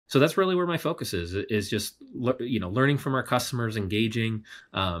So that's really where my focus is just, learning from our customers, engaging,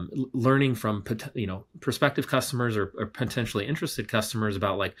 learning from, prospective customers or potentially interested customers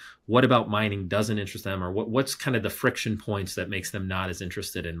about like, what about mining doesn't interest them, or what's kind of the friction points that makes them not as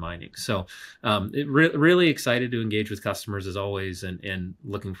interested in mining. So really excited to engage with customers as always, and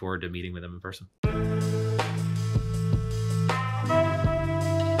looking forward to meeting with them in person.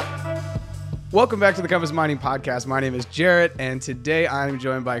 Welcome back to the Compass Mining Podcast. My name is Jarrett, and today I'm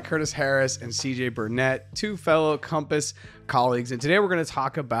joined by Curtis Harris and CJ Burnett, two fellow Compass colleagues. And today we're going to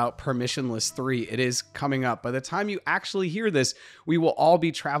talk about Permissionless III. It is coming up. By the time you actually hear this, we will all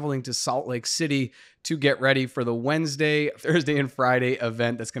be traveling to Salt Lake City to get ready for the Wednesday, Thursday, and Friday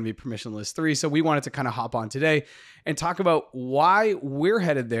event that's going to be Permissionless III. So we wanted to kind of hop on today and talk about why we're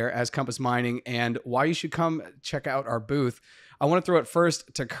headed there as Compass Mining and why you should come check out our booth. I want to throw it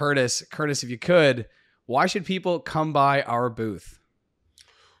first to Curtis. Curtis, if you could, why should people come by our booth?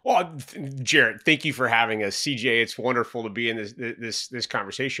 Well, Jarrett, thank you for having us. CJ, it's wonderful to be in this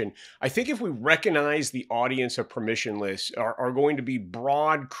conversation. I think if we recognize the audience of Permissionless are going to be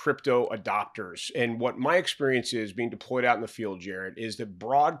broad crypto adopters. And what my experience is being deployed out in the field, Jarrett, is that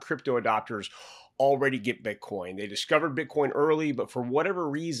broad crypto adopters already get Bitcoin. They discovered Bitcoin early, but for whatever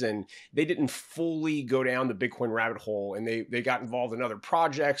reason, they didn't fully go down the Bitcoin rabbit hole, and they got involved in other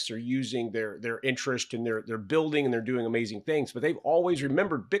projects. They're using their interest, and they're building, and they're doing amazing things, but they've always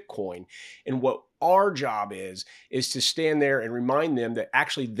remembered Bitcoin. And what our job is to stand there and remind them that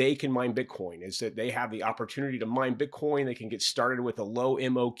actually they can mine Bitcoin, is that they have the opportunity to mine Bitcoin. They can get started with a low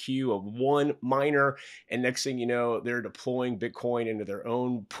MOQ of one miner, and next thing you know, they're deploying Bitcoin into their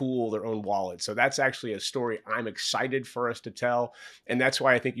own pool, their own wallet. So that's actually a story I'm excited for us to tell. And that's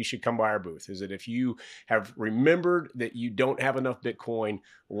why I think you should come by our booth, is that if you have remembered that you don't have enough Bitcoin,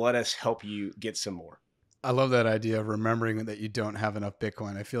 let us help you get some more. I love that idea of remembering that you don't have enough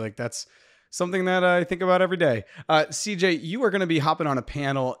Bitcoin. I feel like that's something that I think about every day. CJ, you are going to be hopping on a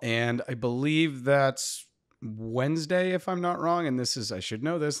panel, and I believe that's Wednesday, if I'm not wrong. And I should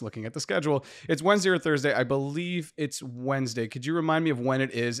know this, looking at the schedule. It's Wednesday or Thursday. I believe it's Wednesday. Could you remind me of when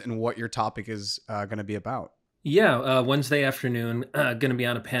it is and what your topic is going to be about? Yeah, Wednesday afternoon, going to be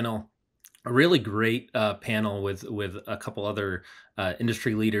on a panel. A really great panel with a couple other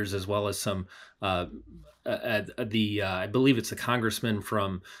industry leaders, as well as some I believe it's a congressman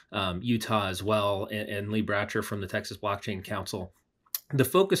from Utah as well, and Lee Bratcher from the Texas Blockchain Council. The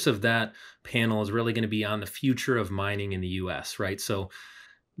focus of that panel is really going to be on the future of mining in the U.S., right? So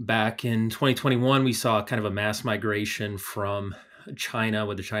back in 2021, we saw kind of a mass migration from China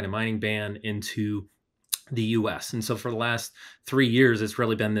with the China mining ban into the U.S. And so for the last 3 years, it's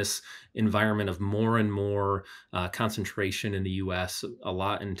really been this environment of more and more concentration in the U.S., a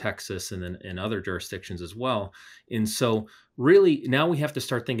lot in Texas, and then in other jurisdictions as well. And so really now we have to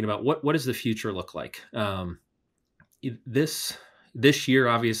start thinking about what does the future look like? This year,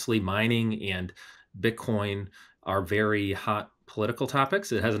 obviously, mining and Bitcoin are very hot political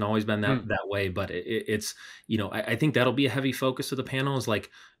topics. It hasn't always been that way, but it's, I think that'll be a heavy focus of the panel, is like,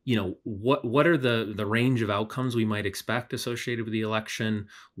 what are the range of outcomes we might expect associated with the election?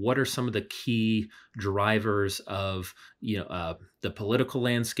 What are some of the key drivers of, the political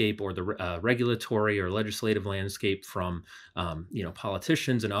landscape or the regulatory or legislative landscape from,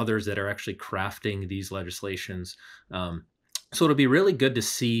 politicians and others that are actually crafting these legislations? So it'll be really good to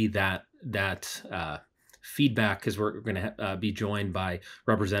see that feedback, because we're going to be joined by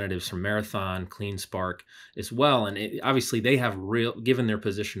representatives from Marathon, CleanSpark as well. And obviously they have given their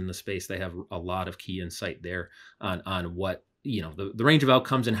position in the space, they have a lot of key insight there on what, the range of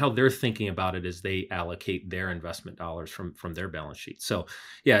outcomes and how they're thinking about it as they allocate their investment dollars from their balance sheet. So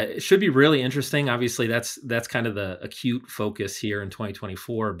yeah, it should be really interesting. Obviously that's kind of the acute focus here in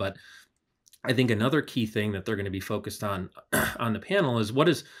 2024. But I think another key thing that they're going to be focused on the panel is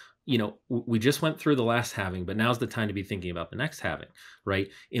we just went through the last halving, but now's the time to be thinking about the next halving, right?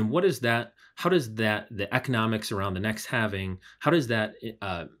 And how does the economics around the next halving, how does that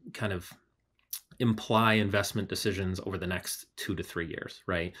kind of imply investment decisions over the next 2 to 3 years,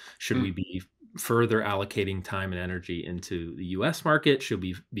 right? Should we be further allocating time and energy into the U.S. market? Should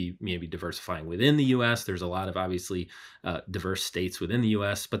we be maybe diversifying within the U.S.? There's a lot of obviously diverse states within the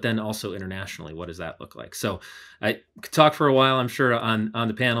U.S., but then also internationally, what does that look like? So I could talk for a while, I'm sure, on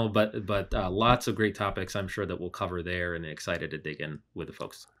the panel, but lots of great topics I'm sure that we'll cover there, and excited to dig in with the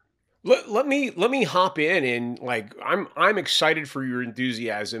folks. Let me hop in, and like I'm excited for your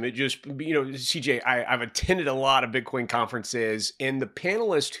enthusiasm. It just, CJ, I've attended a lot of Bitcoin conferences, and the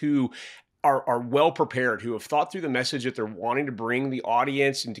panelists who are well prepared, who have thought through the message that they're wanting to bring the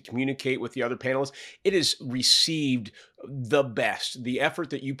audience and to communicate with the other panelists, it is received the best. The effort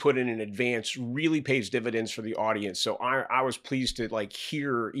that you put in advance really pays dividends for the audience. So I was pleased to like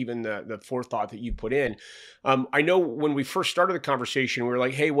hear even the forethought that you put in. I know when we first started the conversation, we were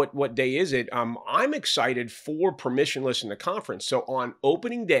like, hey, what day is it? I'm excited for Permissionless in the conference. So on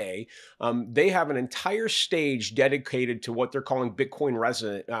opening day, they have an entire stage dedicated to what they're calling Bitcoin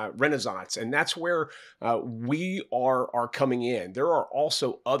Renaissance. And that's where we are coming in. There are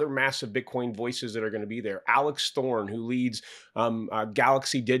also other massive Bitcoin voices that are going to be there. Alex Thorne, who leads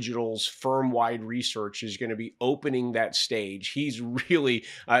Galaxy Digital's firm-wide research, is going to be opening that stage. He's really,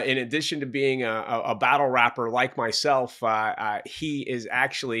 in addition to being a battle rapper like myself, he is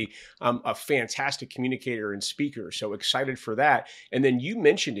actually a fantastic communicator and speaker. So excited for that. And then you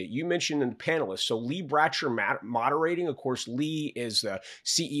mentioned it. You mentioned in the panelists. So Lee Bratcher moderating. Of course, Lee is the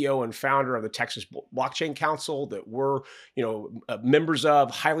CEO and founder of the Texas Blockchain Council that we're, members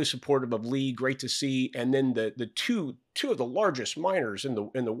of, highly supportive of Lee. Great to see. And then the two of the largest miners in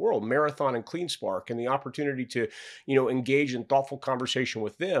the world, Marathon and CleanSpark, and the opportunity to, engage in thoughtful conversation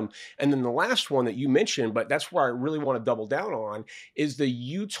with them. And then the last one that you mentioned, but that's where I really want to double down on, is the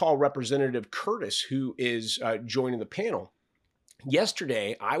Utah representative Curtis, who is joining the panel.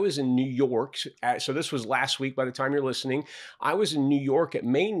 Yesterday, I was in New York. So this was last week by the time you're listening. I was in New York at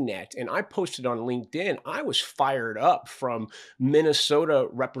MainNet, and I posted on LinkedIn. I was fired up from Minnesota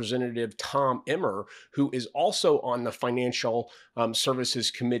Representative Tom Emmer, who is also on the Financial Services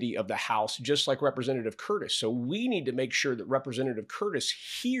Committee of the House, just like Representative Curtis. So we need to make sure that Representative Curtis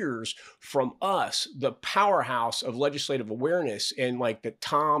hears from us, the powerhouse of legislative awareness, and like that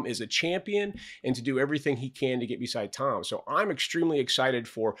Tom is a champion and to do everything he can to get beside Tom. So I'm extremely excited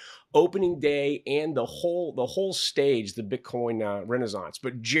for opening day and the whole stage, the Bitcoin Renaissance.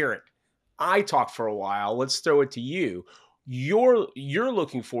 But Jarrett, I talked for a while. Let's throw it to you. You're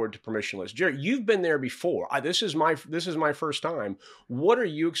looking forward to Permissionless. Jarrett, you've been there before. This is my first time. What are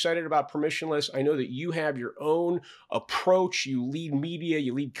you excited about Permissionless? I know that you have your own approach. You lead media,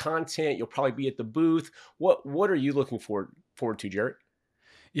 you lead content. You'll probably be at the booth. What are you looking forward to, Jarrett?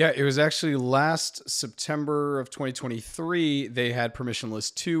 Yeah, it was actually last September of 2023. They had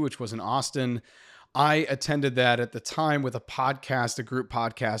Permissionless II, which was in Austin. I attended that at the time with a group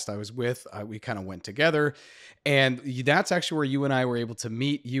podcast I was with. We kind of went together. And that's actually where you and I were able to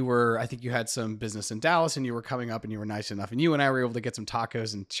meet. I think you had some business in Dallas and you were coming up and you were nice enough. And you and I were able to get some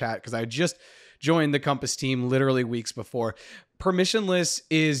tacos and chat because I just joined the Compass team literally weeks before. Permissionless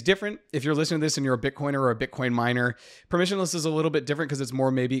is different. If you're listening to this and you're a Bitcoiner or a Bitcoin miner, Permissionless is a little bit different because it's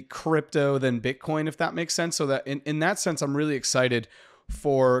more maybe crypto than Bitcoin, if that makes sense. So that in that sense, I'm really excited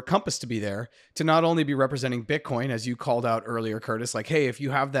for Compass to be there to not only be representing Bitcoin, as you called out earlier, Curtis, like, hey, if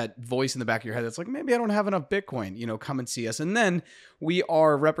you have that voice in the back of your head that's like, maybe I don't have enough Bitcoin, come and see us. And then we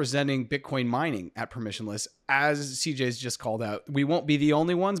are representing Bitcoin mining at Permissionless, as CJ's just called out. We won't be the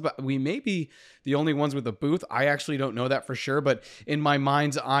only ones, but we may be the only ones with a booth. I actually don't know that for sure, but in my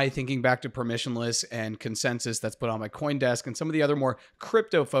mind's eye, thinking back to Permissionless and Consensus that's put on my CoinDesk and some of the other more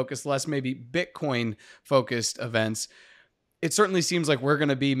crypto focused, less maybe Bitcoin focused events, it certainly seems like we're going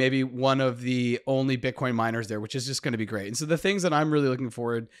to be maybe one of the only Bitcoin miners there, which is just going to be great. And so the things that I'm really looking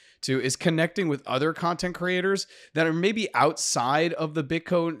forward to is connecting with other content creators that are maybe outside of the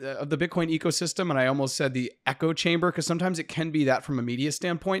Bitcoin ecosystem. And I almost said the echo chamber, because sometimes it can be that from a media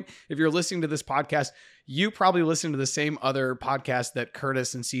standpoint. If you're listening to this podcast, you probably listen to the same other podcasts that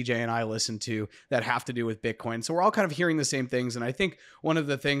Curtis and CJ and I listen to that have to do with Bitcoin. So we're all kind of hearing the same things. And I think one of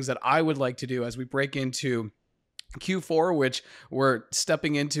the things that I would like to do as we break into Q4, which we're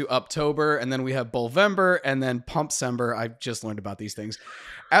stepping into October, and then we have Bulvember and then Pumpcember. I've just learned about these things.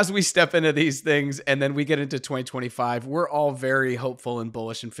 As we step into these things and then we get into 2025, we're all very hopeful and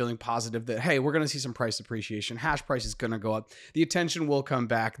bullish and feeling positive that, hey, we're going to see some price appreciation. Hash price is going to go up. The attention will come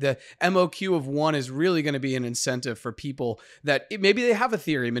back. The MOQ of 1 is really going to be an incentive for people that maybe they have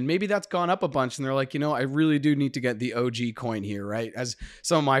Ethereum and maybe that's gone up a bunch and they're like, I really do need to get the OG coin here, right? As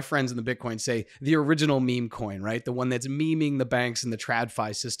some of my friends in the Bitcoin say, the original meme coin, right? The one that's memeing the banks and the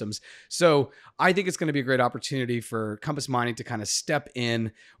TradFi systems. So I think it's going to be a great opportunity for Compass Mining to kind of step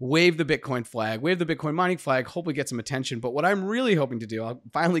in, wave the Bitcoin flag, wave the Bitcoin mining flag, hopefully get some attention. But what I'm really hoping to do, I'll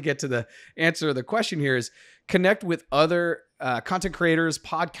finally get to the answer to the question here, is connect with other content creators,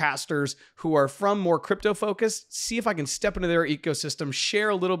 podcasters who are from more crypto focused, see if I can step into their ecosystem, share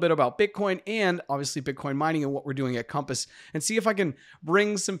a little bit about Bitcoin and obviously Bitcoin mining and what we're doing at Compass, and see if I can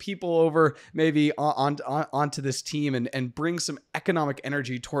bring some people over maybe onto this team and bring some economic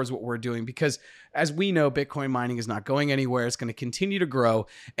energy towards what we're doing. Because as we know, Bitcoin mining is not going anywhere. It's going to continue to grow.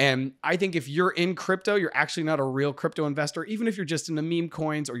 And I think if you're in crypto, you're actually not a real crypto investor. Even if you're just in the meme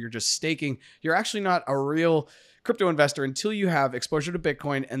coins or you're just staking, you're actually not a real crypto investor until you have exposure to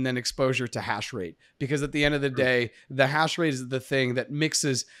Bitcoin and then exposure to hash rate. Because at the end of the day, the hash rate is the thing that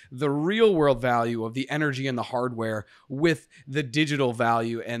mixes the real world value of the energy and the hardware with the digital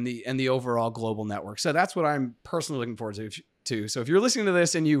value and the overall global network. So that's what I'm personally looking forward to. So if you're listening to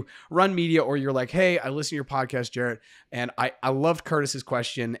this and you run media, or you're like, hey, I listen to your podcast, Jarrett, and I loved Curtis's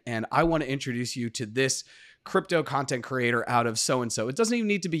question, and I want to introduce you to this crypto content creator out of so-and-so. It doesn't even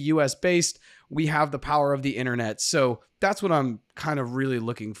need to be US based. We have the power of the internet. So that's what I'm kind of really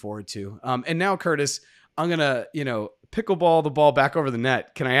looking forward to. And now, Curtis, I'm going to, pickleball the ball back over the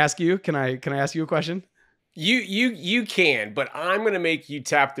net. Can I ask you? Can I ask you a question? You can, but I'm going to make you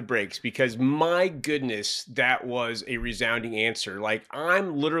tap the brakes, because my goodness, that was a resounding answer. Like,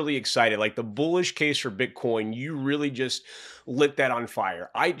 I'm literally excited. Like, the bullish case for Bitcoin, you really just lit that on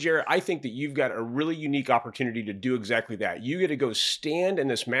fire. Jarrett, I think that you've got a really unique opportunity to do exactly that. You get to go stand in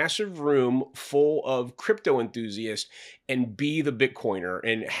this massive room full of crypto enthusiasts and be the Bitcoiner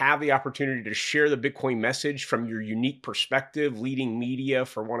and have the opportunity to share the Bitcoin message from your unique perspective, leading media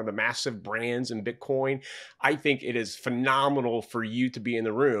for one of the massive brands in Bitcoin. I think it is phenomenal for you to be in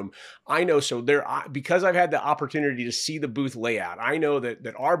the room. I know, so because I've had the opportunity to see the booth layout, I know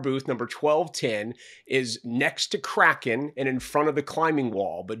that our booth, number 1210, is next to Kraken and in front of the climbing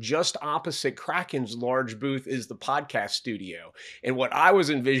wall, but just opposite Kraken's large booth is the podcast studio. And what I was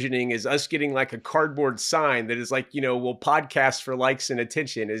envisioning is us getting like a cardboard sign that is like, we'll podcast for likes and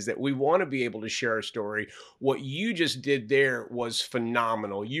attention, is that we want to be able to share our story. What you just did there was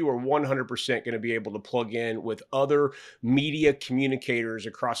phenomenal. You are 100% going to be able to plug in with other media communicators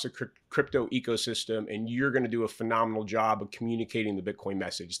across the crypto ecosystem, and you're going to do a phenomenal job of communicating the Bitcoin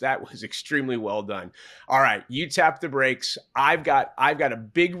message. That was extremely well done. All right, you tap the brakes. I've got a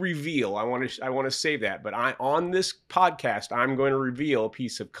big reveal. I want to say that, but on this podcast, I'm going to reveal a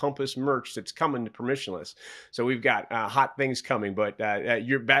piece of Compass merch that's coming to Permissionless. So we've got hot things coming. But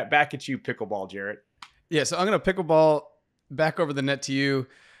you're back at you, pickleball, Jarrett. Yeah, so I'm going to pickleball back over the net to you.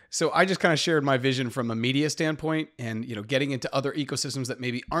 So I just kind of shared my vision from a media standpoint, and getting into other ecosystems that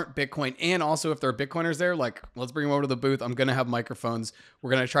maybe aren't Bitcoin, and also if there are Bitcoiners there, like, let's bring them over to the booth. I'm going to have microphones.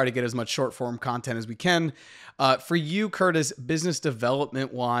 We're going to try to get as much short form content as we can. For you, Curtis, business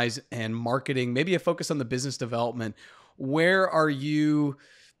development wise and marketing, maybe a focus on the business development. Where are you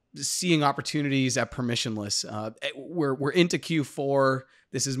seeing opportunities at Permissionless? We're into Q4.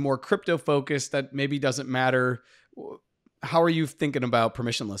 This is more crypto focused. That maybe doesn't matter. How are you thinking about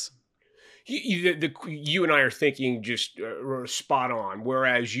Permissionless? You and I are thinking just spot on.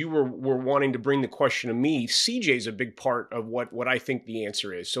 Whereas you were wanting to bring the question to me, CJ is a big part of what I think the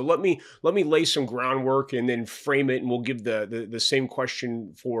answer is. So let me lay some groundwork and then frame it, and we'll give the same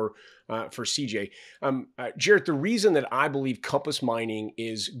question for CJ. Jarrett, the reason that I believe Compass Mining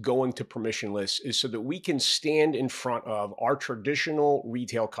is going to permissionless is so that we can stand in front of our traditional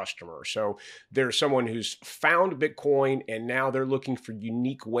retail customer. So there's someone who's found Bitcoin and now they're looking for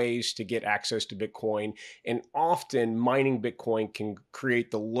unique ways to get access to Bitcoin. And often mining Bitcoin can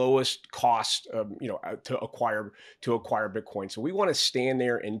create the lowest cost, to acquire Bitcoin. So we want to stand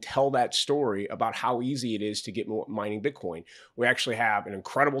there and tell that story about how easy it is to get mining Bitcoin. We actually have an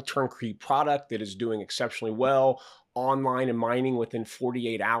incredible turnkey product that is doing exceptionally well online and mining within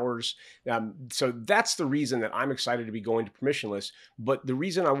 48 hours. So that's the reason that I'm excited to be going to permissionless. But the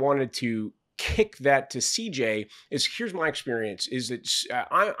reason I wanted to kick that to CJ is, here's my experience, is that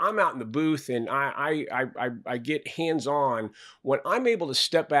I'm out in the booth and I get hands-on when I'm able to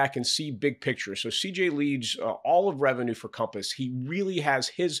step back and see big picture. So CJ leads all of revenue for Compass. He really has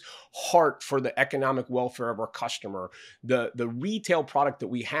his heart for the economic welfare of our customer. The retail product that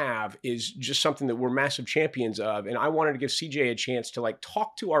we have is just something that we're massive champions of. And I wanted to give CJ a chance to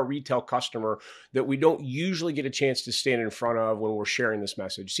talk to our retail customer that we don't usually get a chance to stand in front of when we're sharing this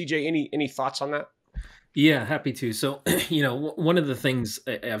message. CJ, any thoughts on that? Yeah, happy to. So, one of the things,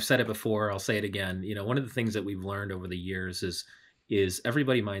 I've said it before, I'll say it again, one of the things that we've learned over the years is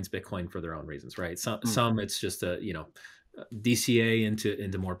everybody mines Bitcoin for their own reasons, right? Some it's just DCA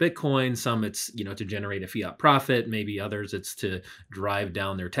into more Bitcoin. Some it's, to generate a fiat profit. Maybe others it's to drive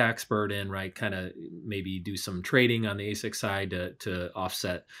down their tax burden, right? Kind of maybe do some trading on the ASIC side to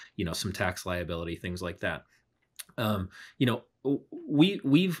offset, some tax liability, things like that.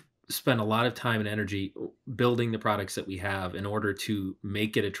 We've spent a lot of time and energy building the products that we have in order to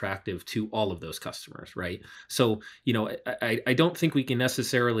make it attractive to all of those customers, right? So, I don't think we can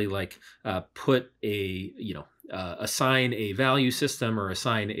necessarily put assign a value system or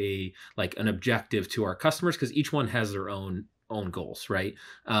assign an objective to our customers, because each one has their own goals, right?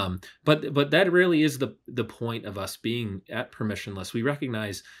 But that really is the point of us being at permissionless. We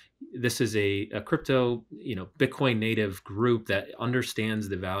recognize this is a crypto, Bitcoin native group that understands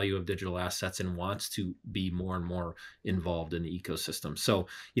the value of digital assets and wants to be more and more involved in the ecosystem. So,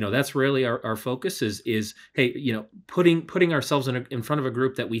 that's really our focus is, hey, putting ourselves in front of a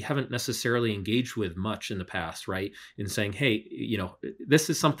group that we haven't necessarily engaged with much in the past, right? And saying, hey, this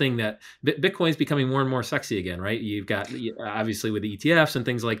is something that Bitcoin is becoming more and more sexy again, right? You've got, obviously, with the ETFs and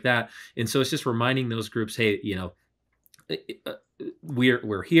things like that. And so it's just reminding those groups, hey,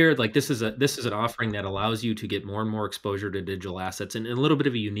 we're here. Like, this is an offering that allows you to get more and more exposure to digital assets in a little bit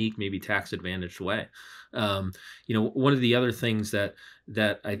of a unique, maybe tax advantaged way. One of the other things that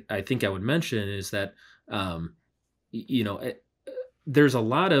I think I would mention is that there's a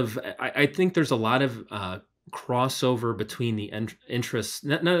lot of I think there's a lot of crossover between the interests,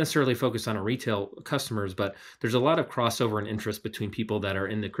 not necessarily focused on our retail customers, but there's a lot of crossover and interest between people that are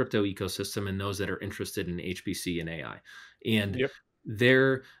in the crypto ecosystem and those that are interested in HPC and AI. And Yep.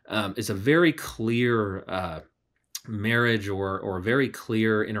 there is a very clear marriage or very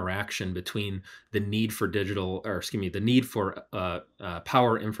clear interaction between the need for the need for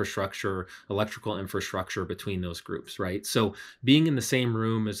power infrastructure, electrical infrastructure between those groups, right? So being in the same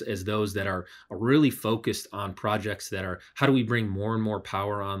room as those that are really focused on projects that are, how do we bring more and more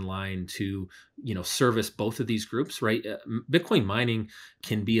power online to, service both of these groups, right? Bitcoin mining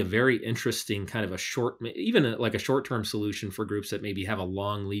can be a very interesting kind of like a short-term solution for groups that maybe have a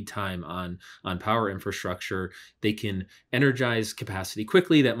long lead time on power infrastructure. They can energize capacity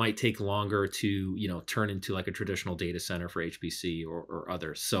quickly. That might take longer to, turn into like a traditional data center for HPC or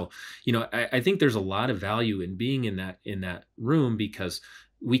others. So, I think there's a lot of value in being in that room, because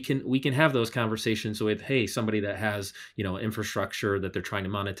we can have those conversations with, hey, somebody that has, infrastructure that they're trying to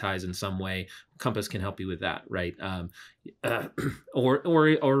monetize in some way. Compass can help you with that, right?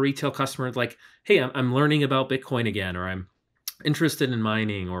 Or a retail customer like, hey, I'm learning about Bitcoin again, or I'm interested in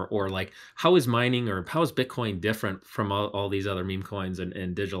mining, or like, how is mining or how is Bitcoin different from all these other meme coins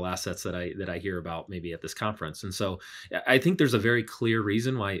and digital assets that I hear about maybe at this conference. And so I think there's a very clear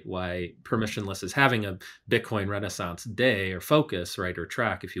reason why Permissionless is having a Bitcoin Renaissance day or focus, right, or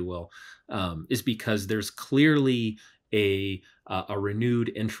track, if you will, is because there's clearly a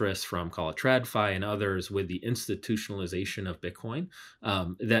renewed interest from, call it TradFi and others, with the institutionalization of Bitcoin,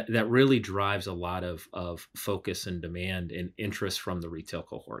 that really drives a lot of focus and demand and interest from the retail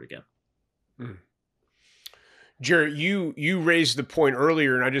cohort again. Mm. Jarrett, you raised the point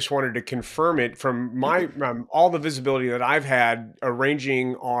earlier, and I just wanted to confirm it from my all the visibility that I've had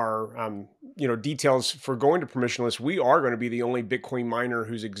arranging our details for going to Permissionless. We are going to be the only Bitcoin miner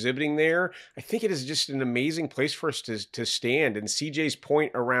who's exhibiting there. I think it is just an amazing place for us to stand. And CJ's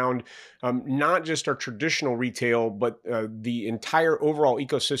point around not just our traditional retail, but the entire overall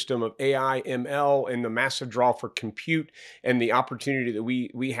ecosystem of AI, ML, and the massive draw for compute, and the opportunity that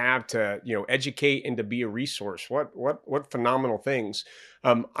we have to educate and to be a resource. What phenomenal things.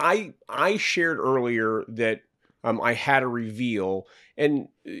 I shared earlier that I had a reveal, and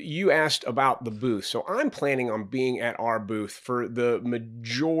you asked about the booth. So I'm planning on being at our booth for the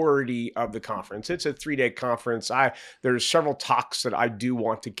majority of the conference. It's a 3-day conference. There's several talks that I do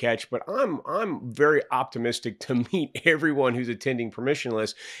want to catch, but I'm very optimistic to meet everyone who's attending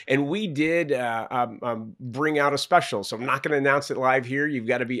Permissionless. And we did bring out a special. So I'm not going to announce it live here. You've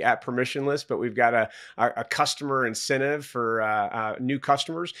got to be at Permissionless, but we've got a customer incentive for new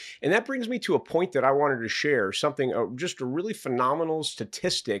customers. And that brings me to a point that I wanted to share, something, just a really phenomenal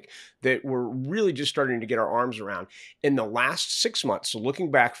statistic that we're really just starting to get our arms around. In the last 6 months, so looking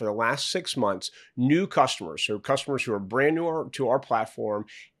back for the last 6 months, new customers, so customers who are brand new to our platform,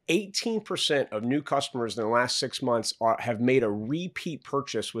 18% of new customers in the last 6 months have made a repeat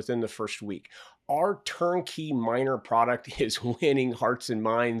purchase within the first week. Our turnkey miner product is winning hearts and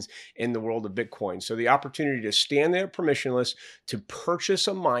minds in the world of Bitcoin. So the opportunity to stand there permissionless, to purchase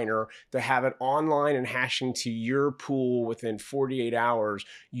a miner, to have it online and hashing to your pool within 48 hours,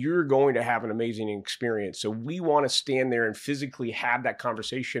 you're going to have an amazing experience. So we want to stand there and physically have that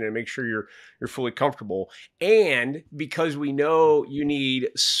conversation and make sure you're fully comfortable. And because we know you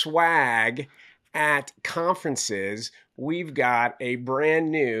need swag at conferences, we've got a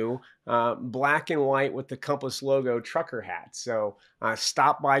brand new black and white with the Compass logo trucker hat. So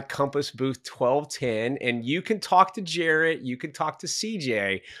stop by Compass booth 1210 and you can talk to Jarrett, you can talk to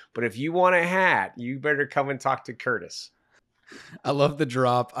CJ, but if you want a hat, you better come and talk to Curtis. I love the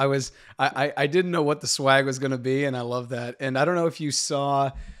drop. I didn't know what the swag was going to be, and I love that. And I don't know if you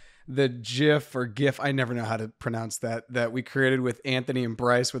saw the GIF or GIF, I never know how to pronounce that we created with Anthony and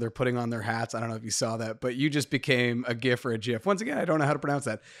Bryce, where they're putting on their hats. I don't know if you saw that, but you just became a GIF or a GIF. Once again, I don't know how to pronounce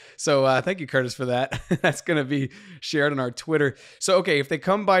that. So thank you, Curtis, for that. That's going to be shared on our Twitter. So, okay, if they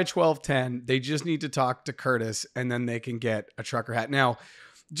come by 1210, they just need to talk to Curtis, and then they can get a trucker hat. Now,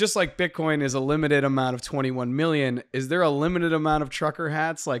 just like Bitcoin is a limited amount of 21 million, is there a limited amount of trucker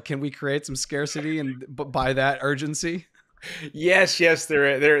hats? Like, can we create some scarcity and by that urgency? Yes,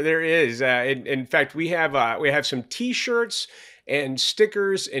 there is. In fact, we have some T-shirts and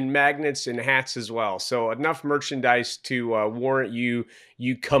stickers and magnets and hats as well. So enough merchandise to warrant you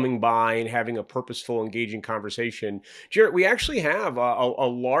coming by and having a purposeful, engaging conversation. Jarrett, we actually have a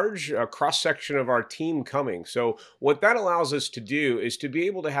large cross section of our team coming. So what that allows us to do is to be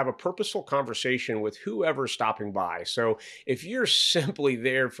able to have a purposeful conversation with whoever's stopping by. So if you're simply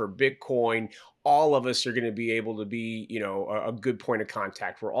there for Bitcoin, all of us are going to be able to be, a good point of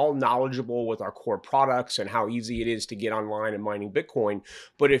contact. We're all knowledgeable with our core products and how easy it is to get online and mining Bitcoin.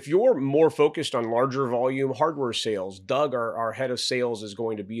 But if you're more focused on larger volume hardware sales, Doug, our head of sales, is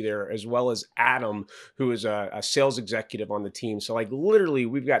going to be there, as well as Adam, who is a sales executive on the team. So like literally,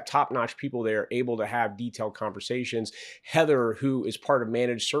 we've got top-notch people there able to have detailed conversations. Heather, who is part of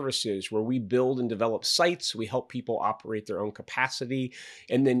managed services, where we build and develop sites. We help people operate their own capacity.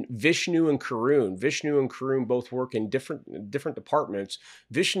 And then Vishnu and Karun both work in different departments.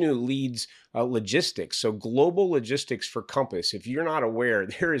 Vishnu leads logistics, so global logistics for Compass. If you're not aware,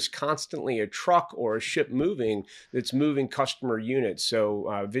 there is constantly a truck or a ship moving that's moving customer units.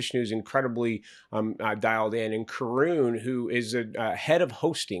 So Vishnu is incredibly dialed in, and Karun, who is a head of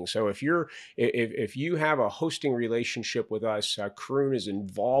hosting. So if you have a hosting relationship with us, Karun is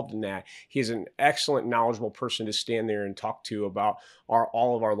involved in that. He is an excellent, knowledgeable person to stand there and talk to about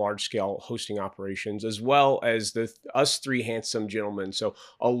all of our large scale hosting operations, as well as us three handsome gentlemen. So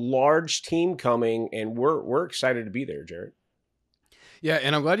a large team coming, and we're excited to be there, Jarrett. Yeah,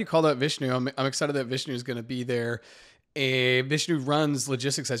 and I'm glad you called out Vishnu. I'm excited that Vishnu is going to be there. Vishnu runs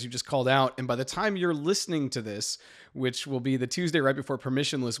logistics, as you just called out. And by the time you're listening to this, which will be the Tuesday right before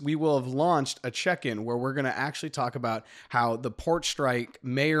Permissionless, we will have launched a check-in where we're going to actually talk about how the port strike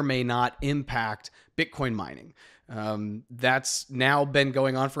may or may not impact Bitcoin mining. That's now been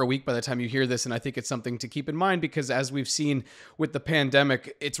going on for a week by the time you hear this. And I think it's something to keep in mind, because as we've seen with the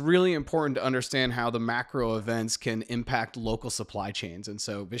pandemic, it's really important to understand how the macro events can impact local supply chains. And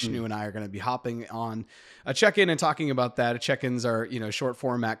so Vishnu and I are going to be hopping on a check-in and talking about that. Check-ins are, short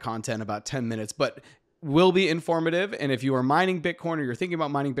format content, about 10 minutes, but will be informative. And if you are mining Bitcoin or you're thinking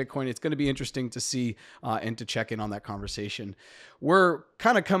about mining Bitcoin, it's going to be interesting to see and to check in on that conversation. We're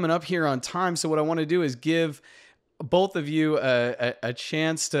kind of coming up here on time. So what I want to do is give both of you a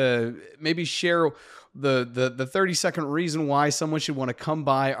chance to maybe share the 30-second reason why someone should want to come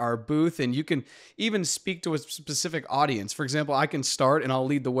by our booth. And you can even speak to a specific audience. For example, I can start and I'll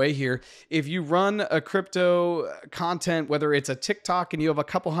lead the way here. If you run a crypto content, whether it's a TikTok and you have a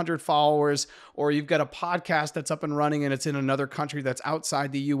couple hundred followers, or you've got a podcast that's up and running and it's in another country that's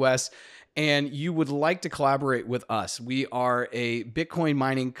outside the US, and you would like to collaborate with us, we are a Bitcoin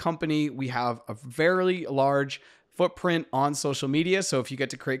mining company. We have a very large footprint on social media. So if you get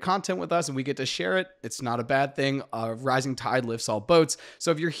to create content with us and we get to share it, it's not a bad thing. Rising tide lifts all boats.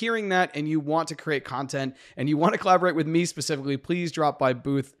 So if you're hearing that and you want to create content and you want to collaborate with me specifically, please drop by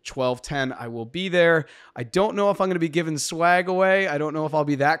booth 1210. I will be there. I don't know if I'm going to be giving swag away. I don't know if I'll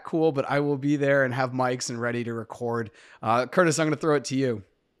be that cool, but I will be there and have mics and ready to record. Curtis, I'm going to throw it to you.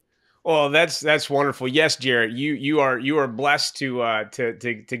 Well, that's wonderful. Yes, Jarrett, you are blessed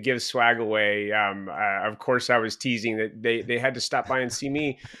to give swag away. Of course, I was teasing that they had to stop by and see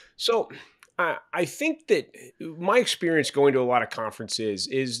me. So I think that my experience going to a lot of conferences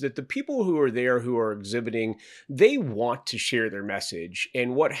is that the people who are there, who are exhibiting, they want to share their message.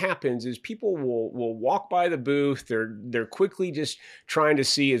 And what happens is people will walk by the booth. They're quickly just trying to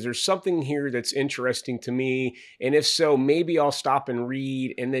see, is there something here that's interesting to me? And if so, maybe I'll stop and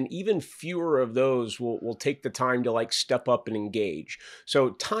read. And then even fewer of those will take the time to step up and engage.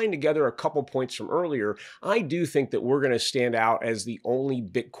 So tying together a couple points from earlier, I do think that we're going to stand out as the only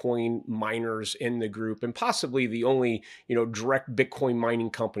Bitcoin miner in the group, and possibly the only, direct Bitcoin mining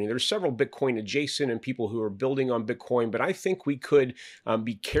company. There's several Bitcoin adjacent and people who are building on Bitcoin, but I think we could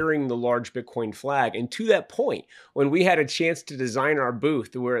be carrying the large Bitcoin flag. And to that point, when we had a chance to design our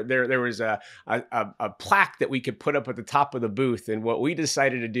booth, where there was a plaque that we could put up at the top of the booth, and what we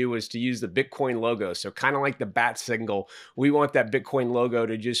decided to do was to use the Bitcoin logo. So kind of like the bat signal, we want that Bitcoin logo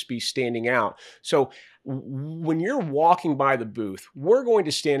to just be standing out. So When you're walking by the booth, we're going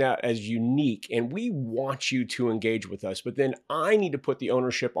to stand out as unique and we want you to engage with us. But then I need to put the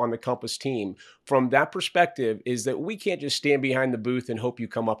ownership on the Compass team. From that perspective is that we can't just stand behind the booth and hope you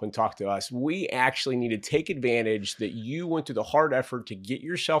come up and talk to us. We actually need to take advantage that you went through the hard effort to get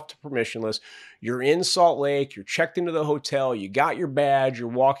yourself to Permissionless. You're in Salt Lake, you're checked into the hotel, you got your badge, you're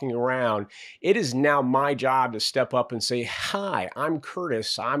walking around. It is now my job to step up and say, hi, I'm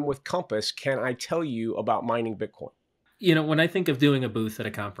Curtis, I'm with Compass. Can I tell you about mining Bitcoin? When I think of doing a booth at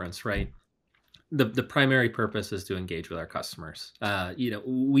a conference, right? The primary purpose is to engage with our customers.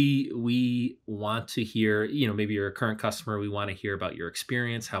 We want to hear, maybe you're a current customer. We want to hear about your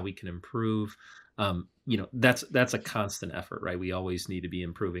experience, how we can improve. That's a constant effort, right? We always need to be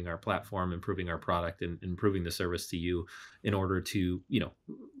improving our platform, improving our product, and improving the service to you in order to,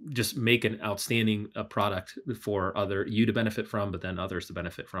 just make an outstanding product for you to benefit from, but then others to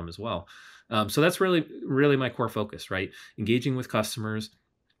benefit from as well. So that's really, really my core focus, right? Engaging with customers,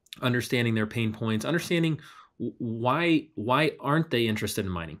 understanding their pain points, understanding why aren't they interested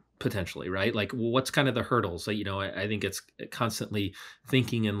in mining potentially, right? Like what's kind of the hurdles? I think it's constantly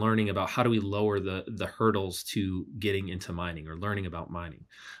thinking and learning about how do we lower the hurdles to getting into mining or learning about mining.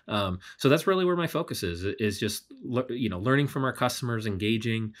 So that's really where my focus is just learning from our customers,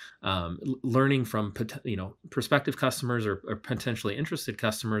 engaging, learning from prospective customers or potentially interested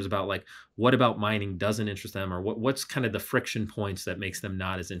customers about like what about mining doesn't interest them, or what's kind of the friction points that makes them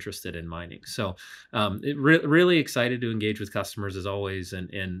not as interested in mining. So really excited to engage with customers as always,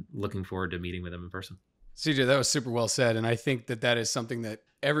 and looking forward to meeting with them in person. CJ, that was super well said. And I think that is something that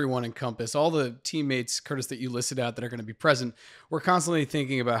everyone in Compass, all the teammates, Curtis, that you listed out that are going to be present, we're constantly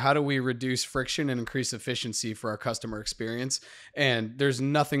thinking about how do we reduce friction and increase efficiency for our customer experience. And there's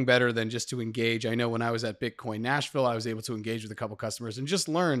nothing better than just to engage. I know when I was at Bitcoin Nashville, I was able to engage with a couple customers and just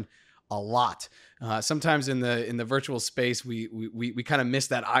learn a lot. Sometimes in the virtual space, we kind of miss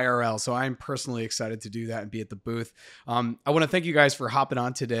that IRL. So I'm personally excited to do that and be at the booth. I want to thank you guys for hopping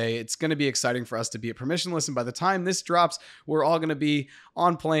on today. It's going to be exciting for us to be at Permissionless. And by the time this drops, we're all going to be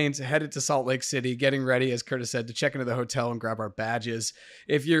on planes headed to Salt Lake City, getting ready, as Curtis said, to check into the hotel and grab our badges.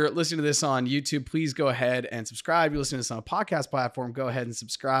 If you're listening to this on YouTube, please go ahead and subscribe. You're listening to this on a podcast platform, go ahead and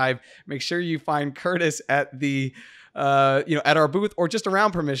subscribe. Make sure you find Curtis at the at our booth or just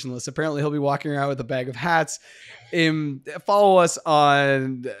around Permissionless. Apparently he'll be walking around with a bag of hats. Follow us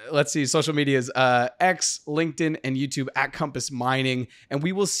on, social medias, X, LinkedIn, and YouTube at Compass Mining. And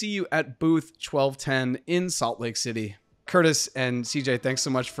we will see you at booth 1210 in Salt Lake City. Curtis and CJ, thanks so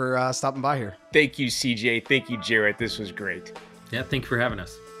much for stopping by here. Thank you, CJ. Thank you, Jarrett. This was great. Yeah, thank you for having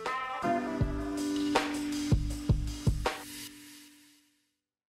us.